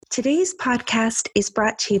Today's podcast is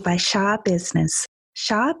brought to you by Shaw Business.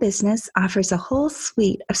 Shaw Business offers a whole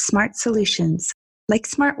suite of smart solutions, like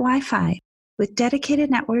smart Wi-Fi. With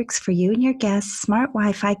dedicated networks for you and your guests, smart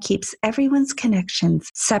Wi-Fi keeps everyone's connections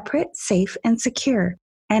separate, safe, and secure,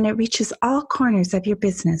 and it reaches all corners of your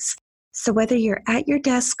business. So whether you're at your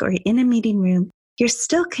desk or in a meeting room, you're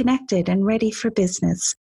still connected and ready for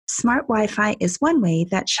business. Smart Wi-Fi is one way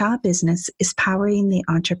that Shaw Business is powering the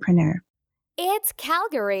entrepreneur. It's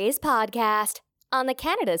Calgary's podcast on the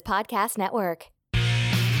Canada's Podcast Network.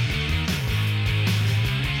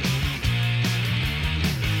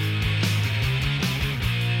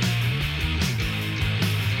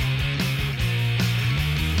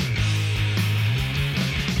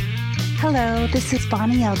 Hello, this is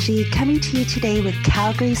Bonnie LG coming to you today with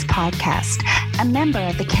Calgary's Podcast, a member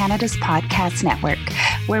of the Canada's Podcast Network,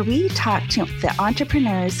 where we talk to the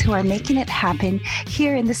entrepreneurs who are making it happen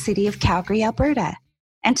here in the city of Calgary, Alberta.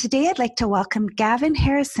 And today I'd like to welcome Gavin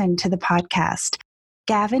Harrison to the podcast.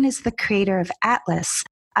 Gavin is the creator of Atlas,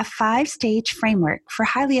 a 5-stage framework for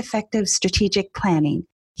highly effective strategic planning.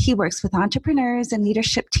 He works with entrepreneurs and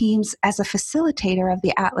leadership teams as a facilitator of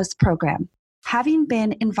the Atlas program. Having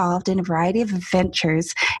been involved in a variety of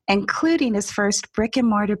ventures, including his first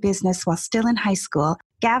brick-and-mortar business while still in high school,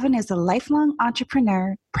 Gavin is a lifelong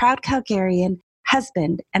entrepreneur, proud Calgarian,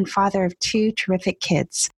 husband, and father of 2 terrific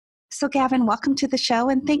kids. So Gavin, welcome to the show,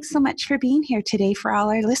 and thanks so much for being here today for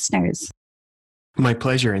all our listeners. My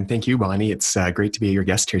pleasure, and thank you, Bonnie. It's great to be your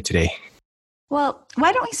guest here today. Well,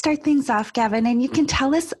 why don't we start things off, Gavin, and you can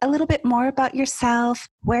tell us a little bit more about yourself,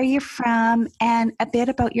 where you're from, and a bit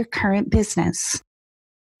about your current business.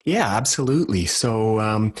 Yeah, absolutely. So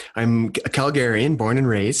I'm a Calgarian, born and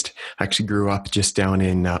raised. I actually grew up just down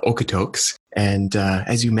in Okotoks. And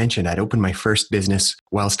as you mentioned, I'd opened my first business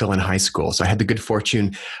while still in high school. So I had the good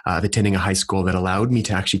fortune of attending a high school that allowed me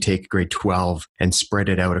to actually take grade 12 and spread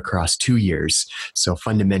it out across 2 years. So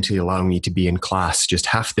fundamentally allowing me to be in class just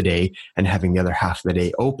half the day and having the other half of the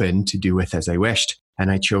day open to do with as I wished. And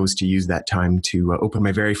I chose to use that time to open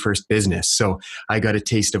my very first business. So I got a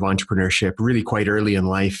taste of entrepreneurship really quite early in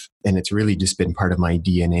life, and it's really just been part of my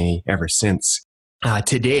DNA ever since.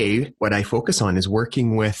 Today, what I focus on is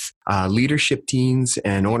working with leadership teams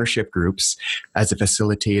and ownership groups as a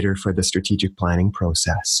facilitator for the strategic planning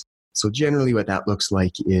process. So generally what that looks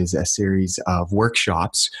like is a series of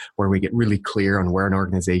workshops where we get really clear on where an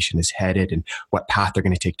organization is headed and what path they're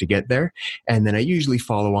going to take to get there. And then I usually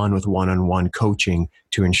follow on with one-on-one coaching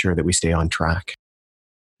to ensure that we stay on track.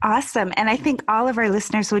 Awesome. And I think all of our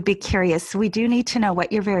listeners would be curious. We do need to know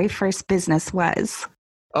what your very first business was.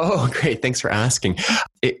 Oh, great. Thanks for asking.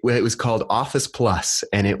 It was called Office Plus,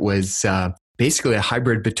 and it was basically a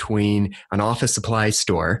hybrid between an office supply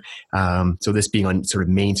store. So this being on sort of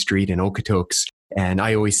Main Street in Okotoks. And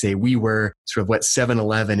I always say we were sort of what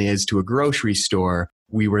 7-Eleven is to a grocery store.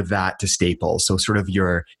 We were that to Staples. So sort of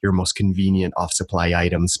your most convenient office supply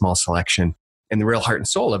item, small selection. And the real heart and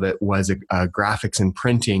soul of it was a graphics and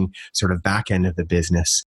printing sort of back end of the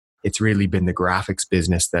business. It's really been the graphics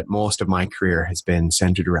business that most of my career has been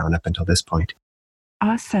centered around up until this point.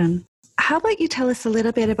 Awesome. How about you tell us a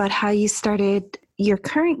little bit about how you started your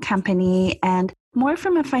current company and more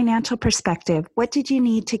from a financial perspective? What did you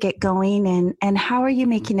need to get going and how are you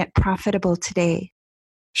making it profitable today?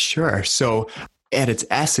 Sure. So at its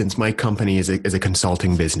essence, my company is a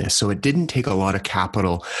consulting business. So it didn't take a lot of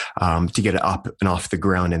capital to get it up and off the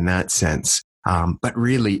ground in that sense. But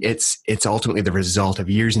really, it's ultimately the result of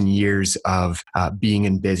years and years of being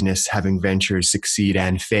in business, having ventures succeed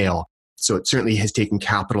and fail. So it certainly has taken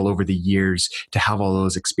capital over the years to have all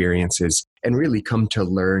those experiences and really come to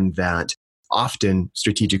learn that often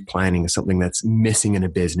strategic planning is something that's missing in a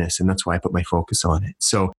business. And that's why I put my focus on it.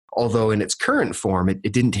 So although in its current form, it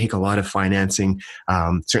didn't take a lot of financing,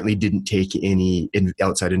 certainly didn't take any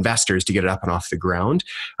outside investors to get it up and off the ground.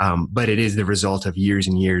 But it is the result of years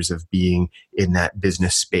and years of being in that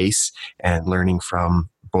business space and learning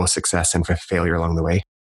from both success and failure along the way.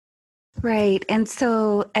 Right. And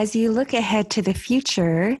so as you look ahead to the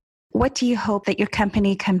future, what do you hope that your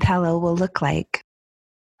company Compello will look like?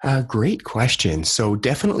 Great question. So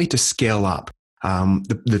definitely to scale up.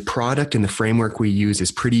 The product and the framework we use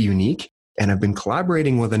is pretty unique. And I've been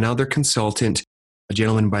collaborating with another consultant, a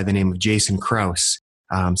gentleman by the name of Jason Krause,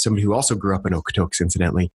 somebody who also grew up in Okotoks,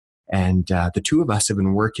 incidentally. And the two of us have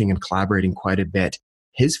been working and collaborating quite a bit.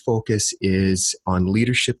 His focus is on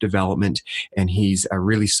leadership development, and he's a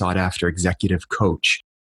really sought after executive coach.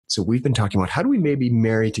 So we've been talking about how do we maybe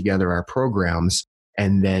marry together our programs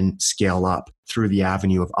and then scale up through the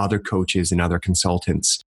avenue of other coaches and other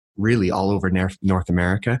consultants, really all over North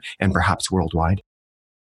America and perhaps worldwide.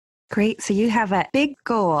 Great. So you have a big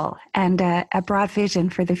goal and a broad vision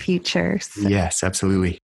for the future. So, Yes,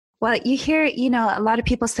 absolutely. well, you hear, a lot of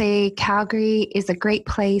people say Calgary is a great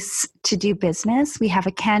place to do business. We have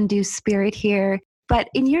a can-do spirit here. But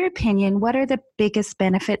in your opinion, what are the biggest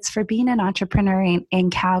benefits for being an entrepreneur in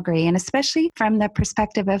Calgary, and especially from the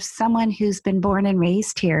perspective of someone who's been born and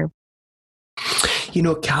raised here?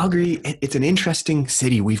 Calgary, it's an interesting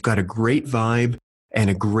city. We've got a great vibe and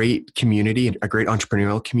a great community, a great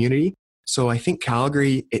entrepreneurial community. So I think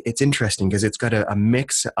Calgary, it's interesting because it's got a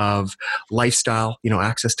mix of lifestyle,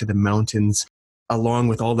 access to the mountains, along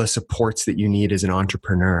with all the supports that you need as an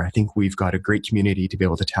entrepreneur. I think we've got a great community to be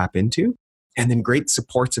able to tap into, and then great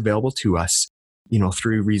supports available to us,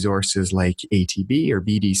 through resources like ATB or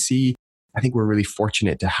BDC. I think we're really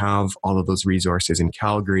fortunate to have all of those resources in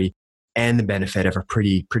Calgary, and the benefit of a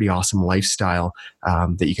pretty awesome lifestyle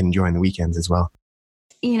that you can enjoy on the weekends as well.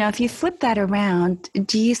 If you flip that around,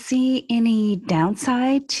 do you see any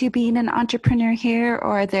downside to being an entrepreneur here,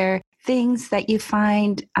 or are there things that you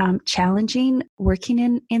find challenging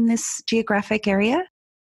working in this geographic area?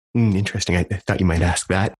 Interesting. I thought you might ask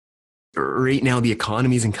that. Right now, the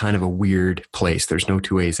economy is in kind of a weird place. There's no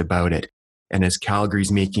two ways about it. And as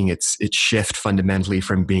Calgary's making its shift fundamentally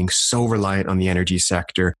from being so reliant on the energy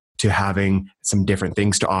sector to having some different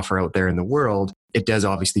things to offer out there in the world, it does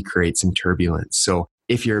obviously create some turbulence. So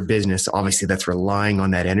if you're a business, obviously that's relying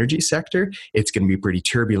on that energy sector, it's going to be pretty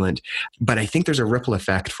turbulent. But I think there's a ripple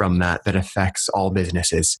effect from that affects all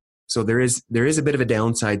businesses. So there is a bit of a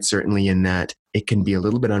downside, certainly, in that it can be a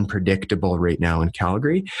little bit unpredictable right now in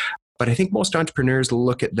Calgary. But I think most entrepreneurs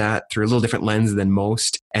look at that through a little different lens than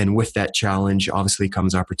most. And with that challenge, obviously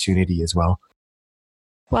comes opportunity as well.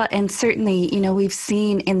 Well, and certainly, we've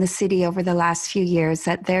seen in the city over the last few years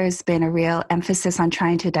that there's been a real emphasis on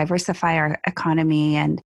trying to diversify our economy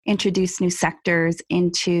and introduce new sectors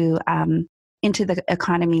into the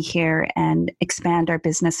economy here and expand our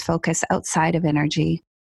business focus outside of energy.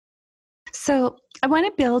 So I want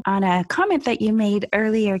to build on a comment that you made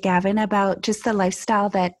earlier, Gavin, about just the lifestyle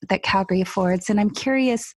that Calgary affords. And I'm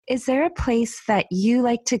curious, is there a place that you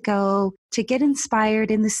like to go to get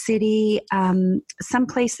inspired in the city? Some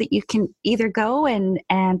place that you can either go and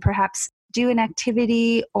perhaps do an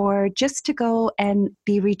activity, or just to go and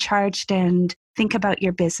be recharged and think about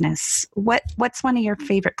your business? What's one of your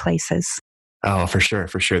favorite places? Oh, for sure.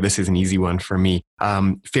 This is an easy one for me.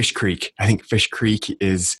 Fish Creek. I think Fish Creek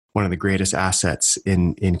is one of the greatest assets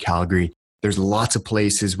in Calgary. There's lots of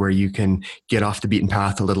places where you can get off the beaten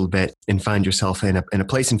path a little bit and find yourself in a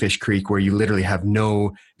place in Fish Creek where you literally have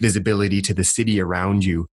no visibility to the city around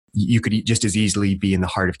you. You could just as easily be in the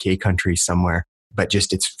heart of K Country somewhere, but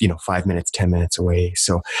just it's 5 minutes, 10 minutes away.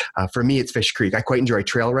 So for me, it's Fish Creek. I quite enjoy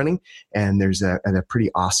trail running, and there's a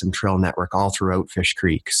pretty awesome trail network all throughout Fish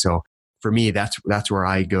Creek. So for me, that's where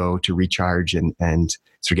I go to recharge and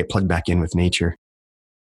sort of get plugged back in with nature.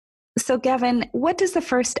 So Gavin, what does the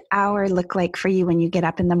first hour look like for you when you get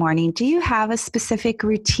up in the morning? Do you have a specific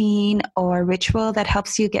routine or ritual that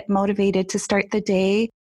helps you get motivated to start the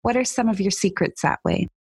day? What are some of your secrets that way?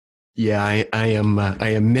 Yeah, I am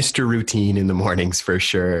Mr. Routine in the mornings for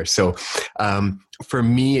sure. So for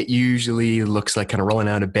me, it usually looks like kind of rolling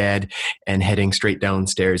out of bed and heading straight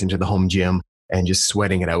downstairs into the home gym and just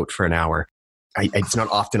sweating it out for an hour. It's not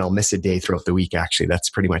often I'll miss a day throughout the week, actually. That's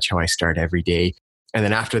pretty much how I start every day. And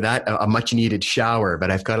then after that, a much needed shower.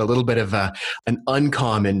 But I've got a little bit of an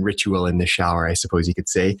uncommon ritual in the shower, I suppose you could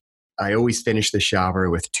say. I always finish the shower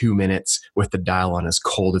with 2 minutes with the dial on as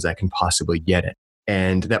cold as I can possibly get it.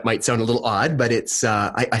 And that might sound a little odd, but it's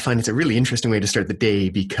I find it's a really interesting way to start the day,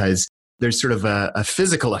 because there's sort of a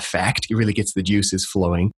physical effect. It really gets the juices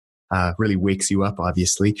flowing, really wakes you up,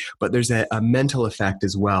 obviously. But there's a mental effect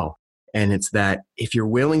as well. And it's that if you're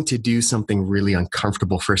willing to do something really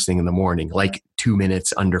uncomfortable first thing in the morning, like 2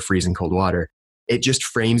 minutes under freezing cold water, it just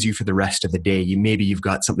frames you for the rest of the day. Maybe you've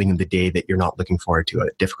got something in the day that you're not looking forward to, a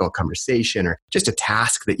difficult conversation or just a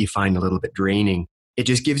task that you find a little bit draining. It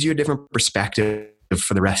just gives you a different perspective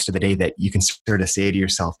for the rest of the day, that you can sort of say to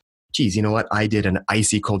yourself, geez, you know what? I did an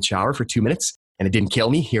icy cold shower for 2 minutes and it didn't kill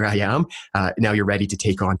me. Here I am. Now you're ready to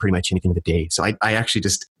take on pretty much anything of the day. So I actually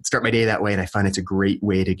just start my day that way, and I find it's a great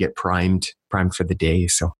way to get primed for the day.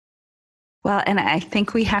 So, well, and I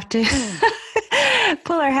think we have to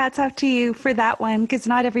pull our hats off to you for that one, because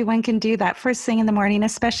not everyone can do that first thing in the morning,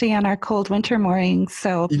 especially on our cold winter mornings.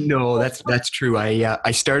 So no, that's true.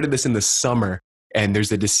 I started this in the summer. And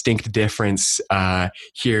there's a distinct difference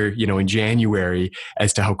here, in January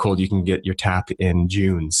as to how cold you can get your tap in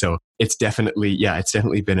June. So it's definitely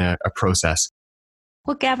been a process.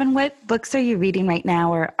 Well, Gavin, what books are you reading right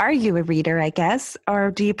now? Or are you a reader, I guess? Or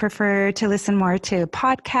do you prefer to listen more to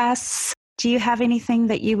podcasts? Do you have anything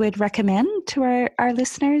that you would recommend to our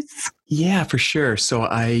listeners? Yeah, for sure. So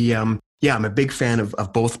I'm a big fan of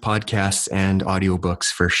both podcasts and audiobooks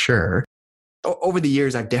for sure. Over the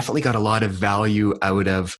years, I've definitely got a lot of value out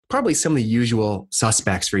of probably some of the usual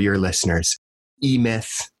suspects for your listeners.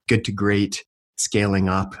 E-Myth, Good to Great, Scaling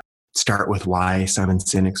Up, Start with Why, Simon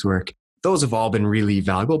Sinek's work. Those have all been really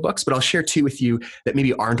valuable books, but I'll share two with you that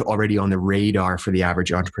maybe aren't already on the radar for the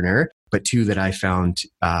average entrepreneur, but two that I found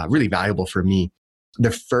really valuable for me.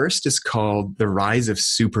 The first is called The Rise of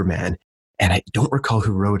Superman. And I don't recall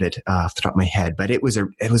who wrote it off the top of my head, but it was a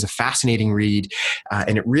fascinating read,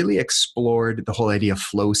 and it really explored the whole idea of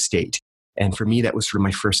flow state. And for me, that was sort of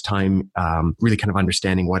my first time really kind of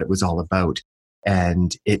understanding what it was all about.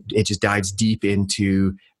 And it just dives deep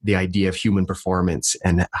into the idea of human performance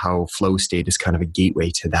and how flow state is kind of a gateway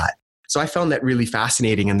to that. So I found that really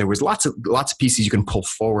fascinating, and there was lots of pieces you can pull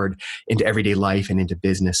forward into everyday life and into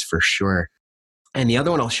business for sure. And the other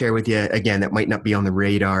one I'll share with you, again, that might not be on the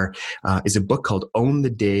radar, is a book called Own the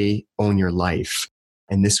Day, Own Your Life.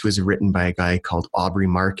 And this was written by a guy called Aubrey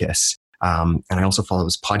Marcus. And I also follow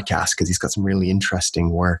his podcast because he's got some really interesting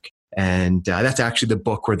work. And that's actually the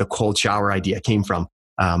book where the cold shower idea came from.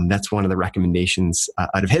 That's one of the recommendations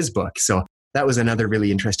out of his book. So that was another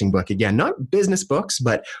really interesting book. Again, not business books,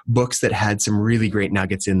 but books that had some really great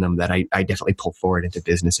nuggets in them that I definitely pull forward into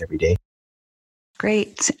business every day.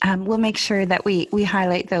 Great. We'll make sure that we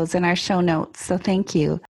highlight those in our show notes. So thank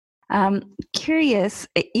you. Curious,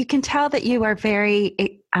 you can tell that you are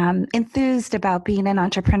very enthused about being an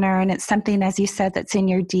entrepreneur, and it's something, as you said, that's in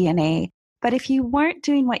your DNA. But if you weren't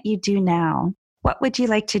doing what you do now, what would you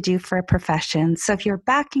like to do for a profession? So if you're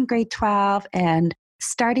back in grade 12 and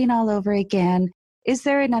starting all over again, is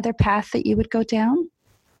there another path that you would go down?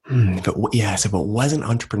 If it wasn't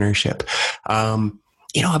entrepreneurship.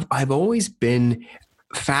 I've always been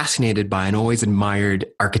fascinated by and always admired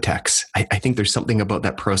architects. I think there's something about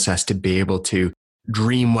that process to be able to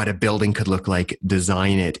dream what a building could look like,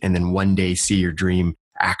 design it, and then one day see your dream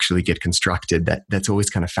actually get constructed. That's always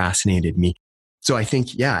kind of fascinated me. So I think,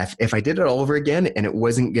 if I did it all over again and it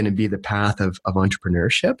wasn't going to be the path of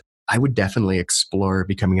entrepreneurship, I would definitely explore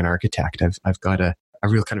becoming an architect. I've got a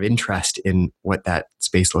real kind of interest in what that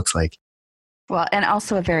space looks like. Well, and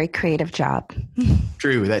also a very creative job.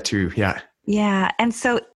 True, yeah. Yeah. And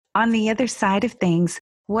so on the other side of things,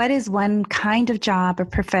 what is one kind of job or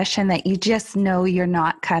profession that you just know you're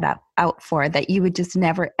not cut out for, that you would just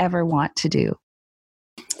never, ever want to do?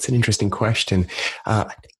 It's an interesting question. I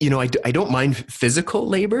don't mind physical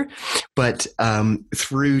labor, but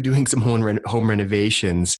through doing some home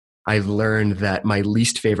renovations, I've learned that my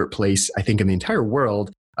least favorite place, I think, in the entire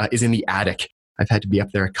world is in the attic. I've had to be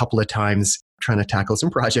up there a couple of times trying to tackle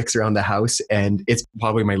some projects around the house, and it's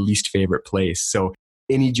probably my least favorite place. So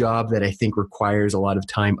any job that I think requires a lot of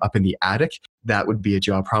time up in the attic, that would be a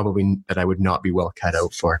job probably that I would not be well cut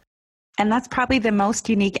out for. And that's probably the most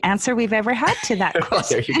unique answer we've ever had to that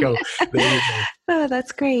question. There you go. Oh,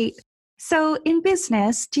 that's great. So in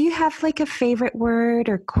business, do you have like a favorite word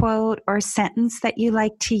or quote or sentence that you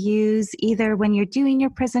like to use either when you're doing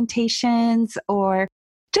your presentations or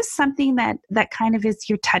just something that kind of is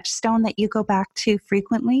your touchstone that you go back to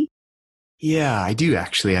frequently? Yeah, I do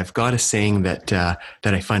actually. I've got a saying that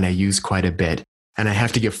I find I use quite a bit. And I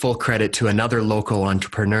have to give full credit to another local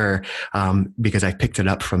entrepreneur because I picked it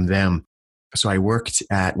up from them. So I worked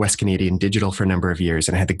at West Canadian Digital for a number of years,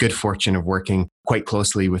 and I had the good fortune of working quite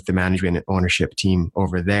closely with the management and ownership team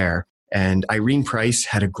over there. And Irene Price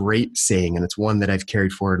had a great saying, and it's one that I've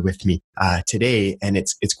carried forward with me today. And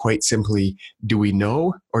it's quite simply, do we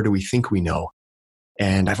know or do we think we know?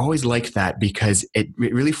 And I've always liked that because it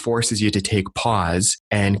really forces you to take pause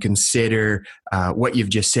and consider what you've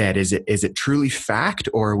just said. Is it truly fact,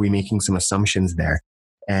 or are we making some assumptions there?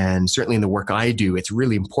 And certainly in the work I do, it's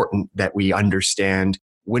really important that we understand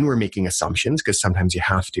when we're making assumptions, because sometimes you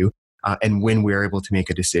have to, and when we're able to make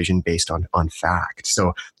a decision based on fact.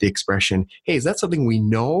 So the expression, hey, is that something we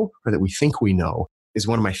know or that we think we know, is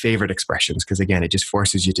one of my favorite expressions, because again, it just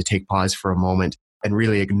forces you to take pause for a moment and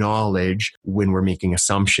really acknowledge when we're making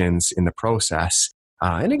assumptions in the process.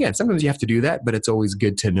 And again, sometimes you have to do that, but it's always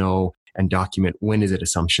good to know and document when is it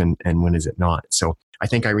assumption and when is it not. So I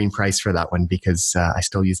thank Irene Price for that one because I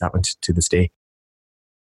still use that one to this day.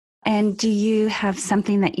 And do you have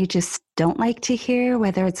something that you just don't like to hear,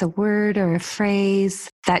 whether it's a word or a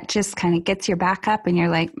phrase that just kind of gets your back up and you're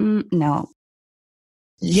like, no?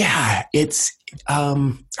 Yeah, it's, I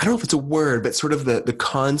don't know if it's a word, but sort of the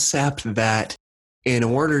concept that in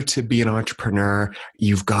order to be an entrepreneur,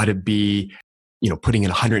 you've got to be, putting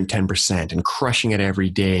in 110% and crushing it every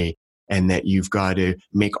day. And that you've got to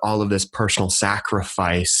make all of this personal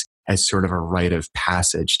sacrifice as sort of a rite of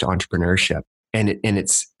passage to entrepreneurship. And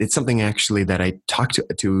it's something actually that I talk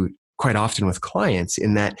to quite often with clients,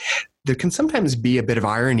 in that there can sometimes be a bit of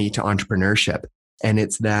irony to entrepreneurship. And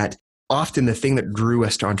it's that often the thing that drew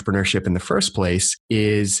us to entrepreneurship in the first place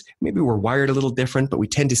is maybe we're wired a little different, but we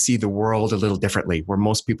tend to see the world a little differently. Where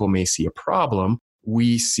most people may see a problem,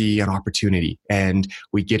 we see an opportunity, and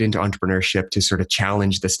we get into entrepreneurship to sort of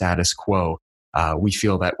challenge the status quo. We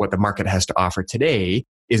feel that what the market has to offer today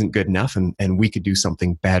isn't good enough, and we could do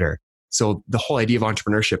something better. So the whole idea of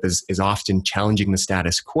entrepreneurship is often challenging the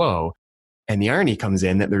status quo. And the irony comes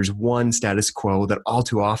in that there's one status quo that all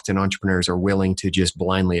too often entrepreneurs are willing to just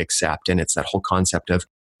blindly accept. And it's that whole concept of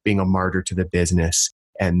being a martyr to the business,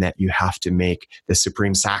 and that you have to make the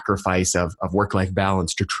supreme sacrifice of work-life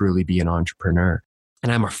balance to truly be an entrepreneur.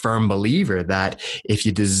 And I'm a firm believer that if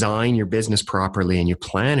you design your business properly and you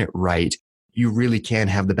plan it right, you really can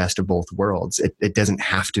have the best of both worlds. It doesn't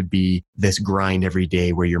have to be this grind every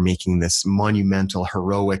day where you're making this monumental,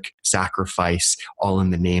 heroic sacrifice all in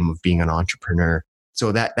the name of being an entrepreneur.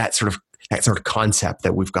 So that sort of concept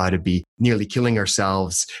that we've got to be nearly killing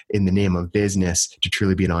ourselves in the name of business to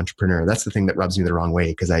truly be an entrepreneur, that's the thing that rubs me the wrong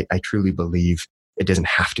way, because I truly believe it doesn't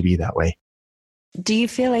have to be that way. Do you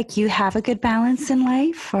feel like you have a good balance in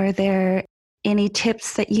life? Are there any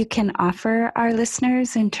tips that you can offer our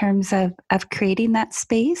listeners in terms of creating that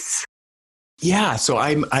space? Yeah, so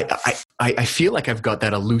I feel like I've got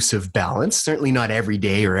that elusive balance. Certainly not every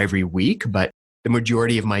day or every week, but the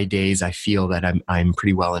majority of my days I feel that I'm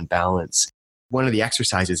pretty well in balance. One of the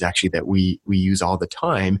exercises actually that we use all the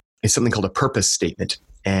time is something called a purpose statement.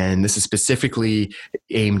 And this is specifically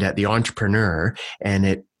aimed at the entrepreneur, and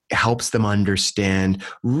it helps them understand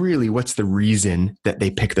really what's the reason that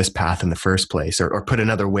they pick this path in the first place, or put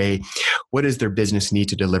another way, what does their business need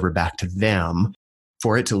to deliver back to them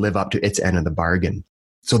for it to live up to its end of the bargain.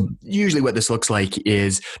 So usually what this looks like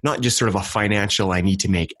is not just sort of a financial, I need to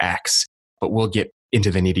make X, but we'll get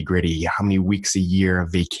into the nitty gritty. How many weeks a year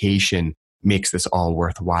of vacation makes this all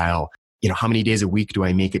worthwhile? How many days a week do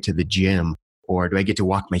I make it to the gym? Or do I get to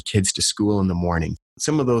walk my kids to school in the morning?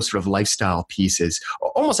 Some of those sort of lifestyle pieces,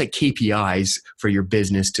 almost like KPIs for your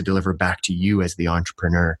business to deliver back to you as the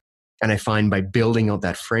entrepreneur. And I find by building out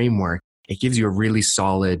that framework, it gives you a really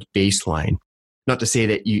solid baseline. Not to say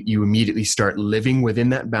that you immediately start living within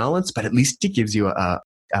that balance, but at least it gives you a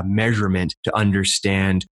measurement to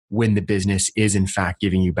understand when the business is in fact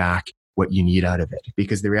giving you back what you need out of it.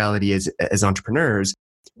 Because the reality is, as entrepreneurs,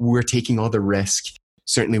 we're taking all the risk.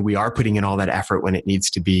 Certainly we are putting in all that effort when it needs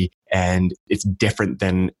to be, and it's different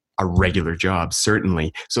than a regular job,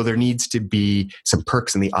 certainly. So there needs to be some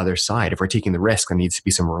perks on the other side. If we're taking the risk, there needs to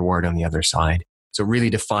be some reward on the other side. So really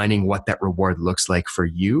defining what that reward looks like for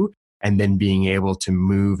you, and then being able to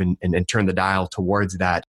move and turn the dial towards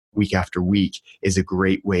that week after week is a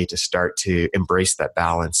great way to start to embrace that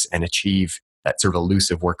balance and achieve that sort of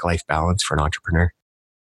elusive work-life balance for an entrepreneur.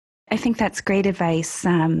 I think that's great advice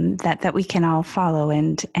that we can all follow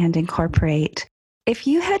and incorporate. If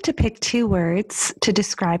you had to pick 2 words to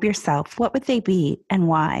describe yourself, what would they be and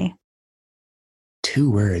why? 2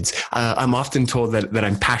 words. I'm often told that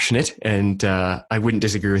I'm passionate, and I wouldn't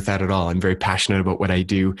disagree with that at all. I'm very passionate about what I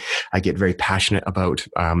do. I get very passionate about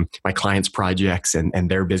my clients' projects and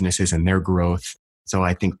their businesses and their growth. So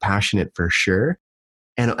I think passionate for sure.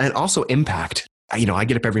 And also impact. I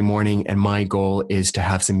get up every morning and my goal is to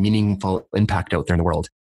have some meaningful impact out there in the world,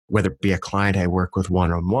 whether it be a client I work with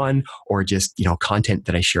one-on-one or just, content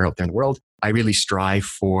that I share out there in the world. I really strive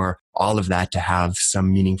for all of that to have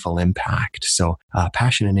some meaningful impact. So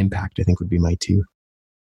passion and impact, I think, would be my 2.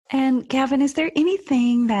 And Gavin, is there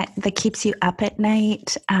anything that keeps you up at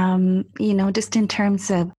night, just in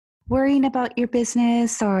terms of worrying about your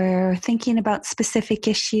business or thinking about specific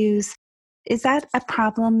issues? Is that a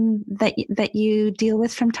problem that you deal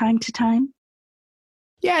with from time to time?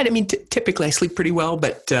 Yeah, I mean, typically I sleep pretty well,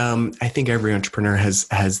 but I think every entrepreneur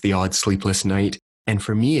has the odd sleepless night. And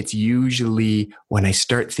for me, it's usually when I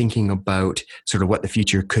start thinking about sort of what the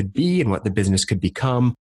future could be and what the business could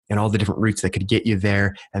become and all the different routes that could get you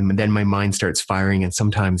there. And then my mind starts firing. And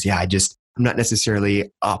sometimes, I'm not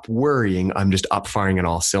necessarily up worrying. I'm just up firing on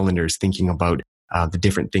all cylinders, thinking about the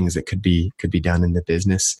different things that could be done in the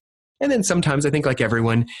business. And then sometimes I think, like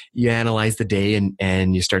everyone, you analyze the day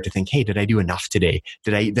and you start to think, hey, did I do enough today?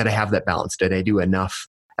 Did I have that balance? Did I do enough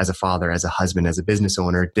as a father, as a husband, as a business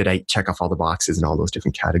owner? Did I check off all the boxes in all those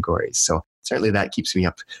different categories? So certainly that keeps me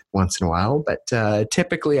up once in a while. But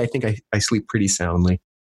typically, I think I sleep pretty soundly.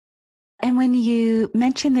 And when you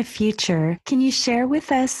mention the future, can you share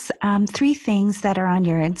with us 3 things that are on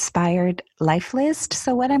your inspired life list?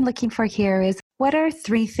 So what I'm looking for here is, what are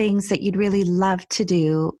 3 things that you'd really love to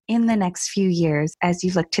do in the next few years as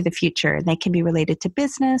you look to the future? They can be related to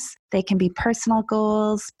business, they can be personal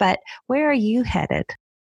goals, but where are you headed?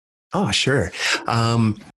 Oh, sure.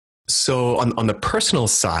 So on the personal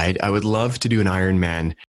side, I would love to do an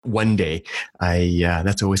Ironman one day.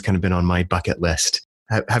 That's always kind of been on my bucket list.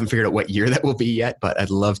 I haven't figured out what year that will be yet, but I'd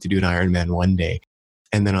love to do an Ironman one day.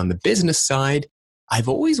 And then on the business side, I've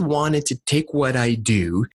always wanted to take what I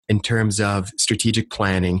do in terms of strategic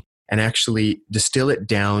planning and actually distill it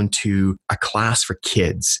down to a class for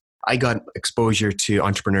kids. I got exposure to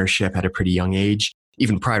entrepreneurship at a pretty young age.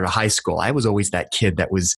 Even prior to high school, I was always that kid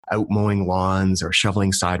that was out mowing lawns or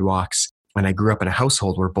shoveling sidewalks. And I grew up in a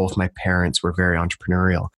household where both my parents were very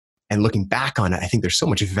entrepreneurial. And looking back on it, I think there's so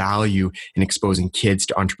much value in exposing kids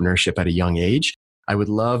to entrepreneurship at a young age. I would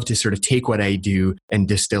love to sort of take what I do and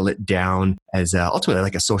distill it down as ultimately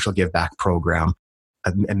like a social give back program,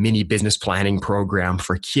 a mini business planning program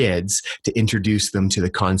for kids to introduce them to the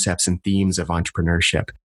concepts and themes of entrepreneurship.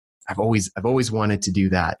 I've always wanted to do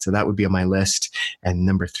that. So that would be on my list. And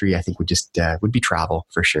number 3, I think would be travel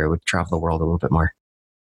for sure. Would travel the world a little bit more.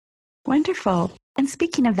 Wonderful. And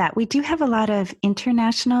speaking of that, we do have a lot of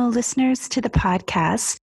international listeners to the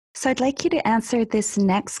podcast. So I'd like you to answer this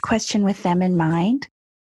next question with them in mind.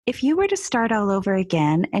 If you were to start all over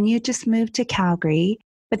again and you just moved to Calgary,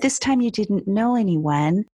 but this time you didn't know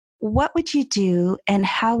anyone, what would you do and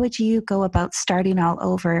how would you go about starting all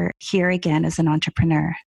over here again as an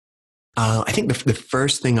entrepreneur? I think the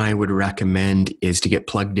first thing I would recommend is to get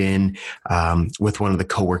plugged in with one of the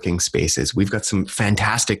co-working spaces. We've got some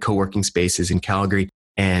fantastic co-working spaces in Calgary,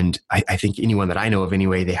 and I think anyone that I know of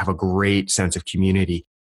anyway, they have a great sense of community.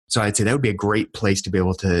 So I'd say that would be a great place to be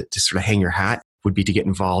able to sort of hang your hat, would be to get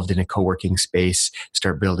involved in a co-working space,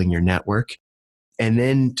 start building your network, and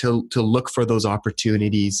then to look for those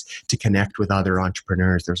opportunities to connect with other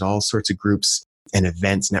entrepreneurs. There's all sorts of groups and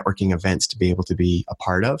events, networking events to be able to be a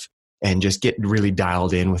part of. And just get really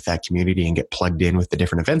dialed in with that community and get plugged in with the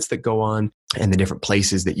different events that go on and the different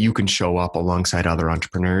places that you can show up alongside other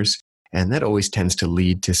entrepreneurs. And that always tends to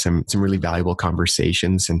lead to some really valuable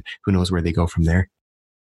conversations, and who knows where they go from there.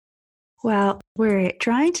 Well, we're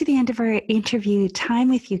drawing to the end of our interview time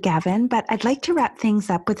with you, Gavin, but I'd like to wrap things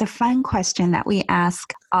up with a fun question that we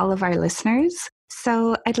ask all of our listeners.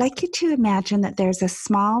 So I'd like you to imagine that there's a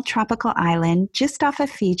small tropical island just off of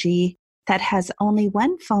Fiji that has only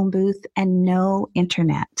one phone booth and no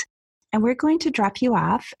internet. And we're going to drop you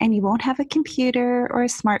off, and you won't have a computer or a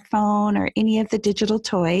smartphone or any of the digital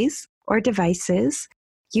toys or devices.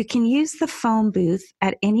 You can use the phone booth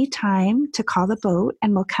at any time to call the boat,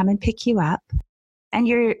 and we'll come and pick you up. And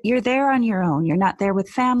you're there on your own. You're not there with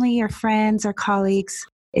family or friends or colleagues.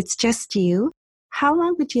 It's just you. How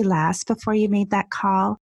long would you last before you made that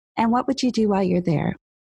call? And what would you do while you're there?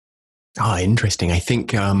 Oh, interesting. I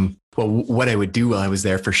think, what I would do while I was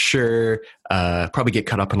there for sure, probably get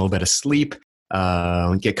caught up in a little bit of sleep,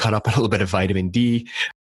 get caught up in a little bit of vitamin D.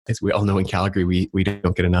 As we all know in Calgary, we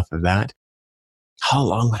don't get enough of that. How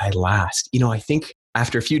long would I last? I think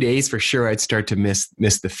after a few days, for sure, I'd start to miss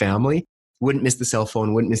the family. Wouldn't miss the cell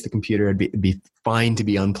phone, wouldn't miss the computer. It'd be fine to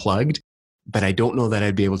be unplugged. But I don't know that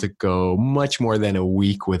I'd be able to go much more than a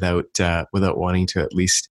week without wanting to at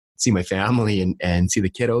least see my family and see the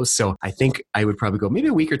kiddos. So I think I would probably go maybe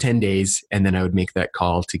a week or 10 days, and then I would make that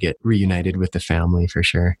call to get reunited with the family for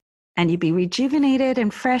sure. And you'd be rejuvenated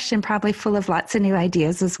and fresh and probably full of lots of new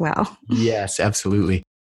ideas as well. Yes, absolutely.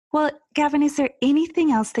 Well, Gavin, is there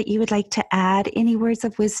anything else that you would like to add? Any words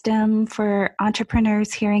of wisdom for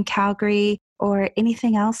entrepreneurs here in Calgary, or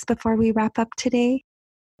anything else before we wrap up today?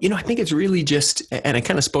 I think it's really just, and I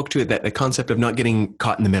kind of spoke to it, that the concept of not getting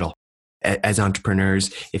caught in the middle. As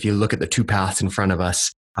entrepreneurs, if you look at the 2 paths in front of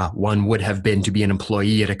us, one would have been to be an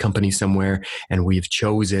employee at a company somewhere, and we've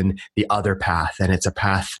chosen the other path. And it's a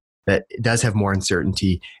path that does have more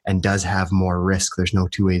uncertainty and does have more risk. There's no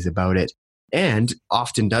 2 ways about it. And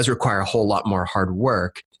often does require a whole lot more hard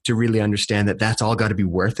work to really understand that that's all got to be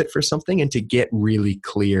worth it for something, and to get really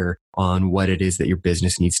clear on what it is that your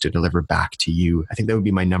business needs to deliver back to you. I think that would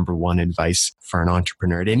be my number 1 advice for an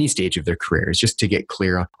entrepreneur at any stage of their career, is just to get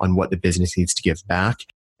clear on what the business needs to give back,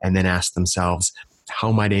 and then ask themselves,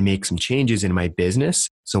 how might I make some changes in my business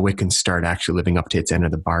so it can start actually living up to its end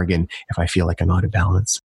of the bargain if I feel like I'm out of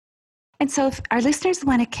balance? And so if our listeners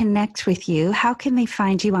want to connect with you, how can they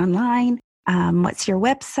find you online? What's your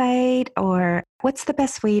website, or what's the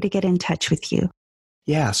best way to get in touch with you?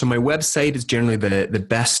 Yeah, so my website is generally the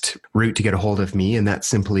best route to get a hold of me, and that's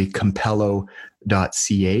simply compello.ca,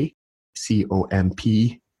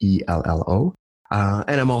 COMPELLO.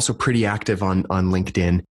 And I'm also pretty active on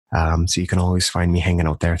LinkedIn, so you can always find me hanging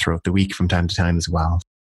out there throughout the week from time to time as well.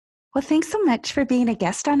 Well, thanks so much for being a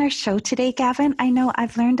guest on our show today, Gavin. I know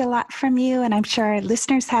I've learned a lot from you, and I'm sure our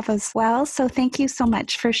listeners have as well. So thank you so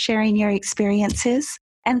much for sharing your experiences.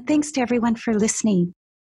 And thanks to everyone for listening.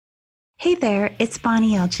 Hey there, it's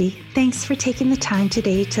Bonnie Elgie. Thanks for taking the time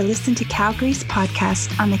today to listen to Calgary's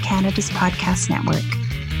podcast on the Canada's Podcast Network.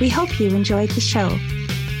 We hope you enjoyed the show.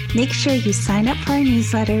 Make sure you sign up for our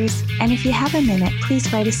newsletters, and if you have a minute,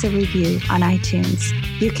 please write us a review on iTunes.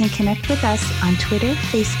 You can connect with us on Twitter,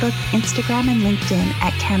 Facebook, Instagram, and LinkedIn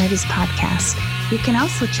at Canada's Podcast. You can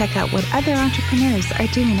also check out what other entrepreneurs are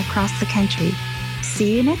doing across the country.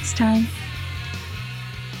 See you next time.